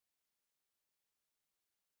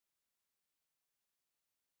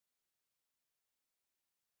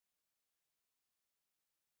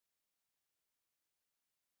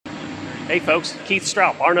Hey folks, Keith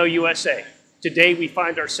Straub, ARNO USA. Today we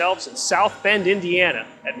find ourselves in South Bend, Indiana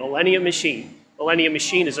at Millennium Machine. Millennium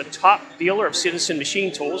Machine is a top dealer of Citizen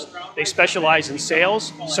machine tools. They specialize in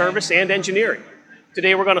sales, service, and engineering.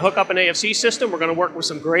 Today we're going to hook up an AFC system, we're going to work with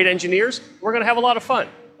some great engineers, we're going to have a lot of fun.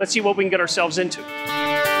 Let's see what we can get ourselves into.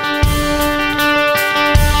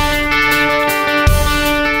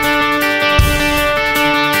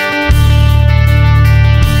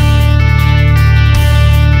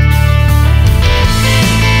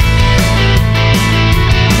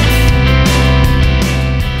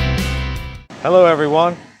 Hello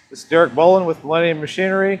everyone, this is Derek Bolin with Millennium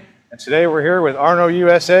Machinery, and today we're here with ARNO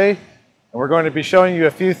USA, and we're going to be showing you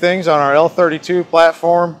a few things on our L32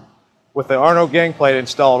 platform with the ARNO gang plate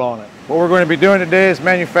installed on it. What we're going to be doing today is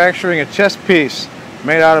manufacturing a chest piece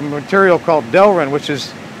made out of a material called Delrin, which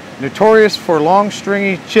is notorious for long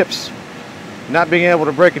stringy chips. Not being able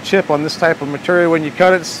to break a chip on this type of material when you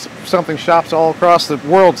cut it, it's something shops all across the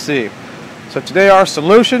world see. So today our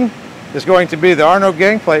solution is going to be the ARNO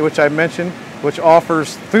gang plate, which I mentioned, which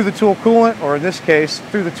offers through the tool coolant, or in this case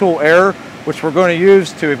through the tool air, which we're going to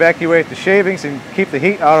use to evacuate the shavings and keep the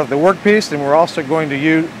heat out of the workpiece. And we're also going to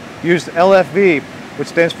use the LFV, which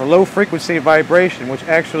stands for low frequency vibration, which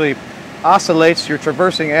actually oscillates your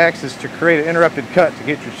traversing axis to create an interrupted cut to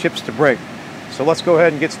get your chips to break. So let's go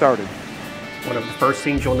ahead and get started. One of the first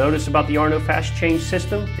things you'll notice about the ARNO Fast Change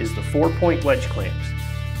system is the 4-point wedge clamps.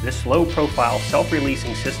 This low-profile,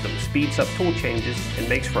 self-releasing system speeds up tool changes and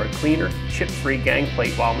makes for a cleaner, chip-free gang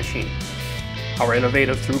plate while machining. Our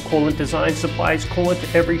innovative through-coolant design supplies coolant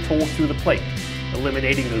to every tool through the plate,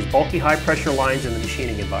 eliminating those bulky high-pressure lines in the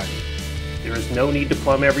machining environment. There is no need to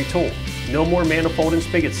plumb every tool, no more manifold and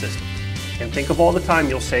spigot systems, and think of all the time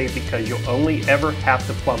you'll save because you'll only ever have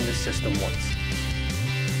to plumb this system once.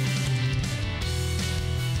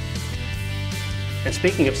 And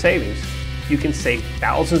speaking of savings, you can save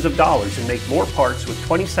thousands of dollars and make more parts with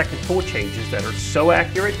 20-second tool changes that are so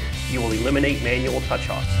accurate, you will eliminate manual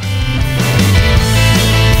touch-offs.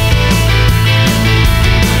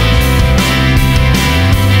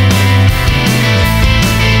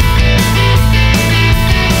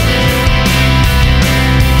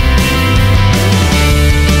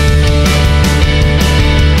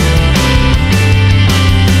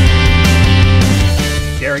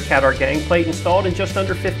 Derek had our gang plate installed in just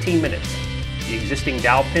under 15 minutes. The existing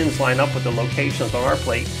dowel pins line up with the locations on our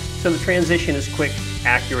plate, so the transition is quick,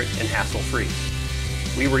 accurate, and hassle-free.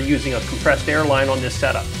 We were using a compressed air line on this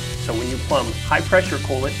setup, so when you plumb high-pressure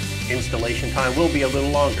coolant, installation time will be a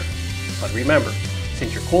little longer. But remember,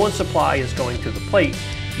 since your coolant supply is going to the plate,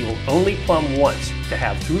 you will only plumb once to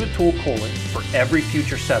have through the tool coolant for every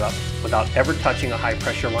future setup without ever touching a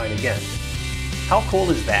high-pressure line again. How cool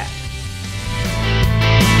is that?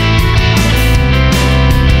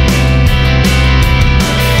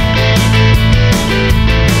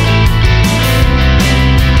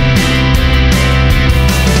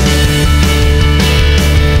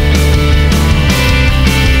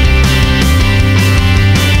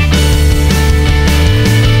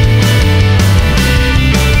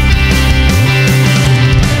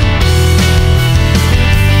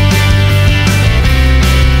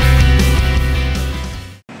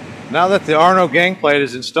 Now that the ARNO gang plate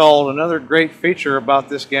is installed, another great feature about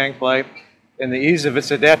this gang plate and the ease of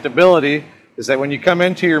its adaptability is that when you come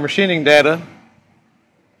into your machining data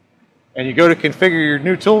and you go to configure your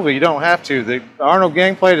new tool, you don't have to. The ARNO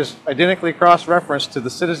gang plate is identically cross-referenced to the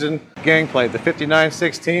Citizen gang plate. The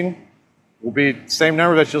 5916 will be the same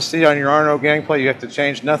number that you'll see on your ARNO gang plate. You have to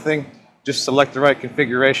change nothing, just select the right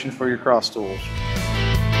configuration for your cross tools.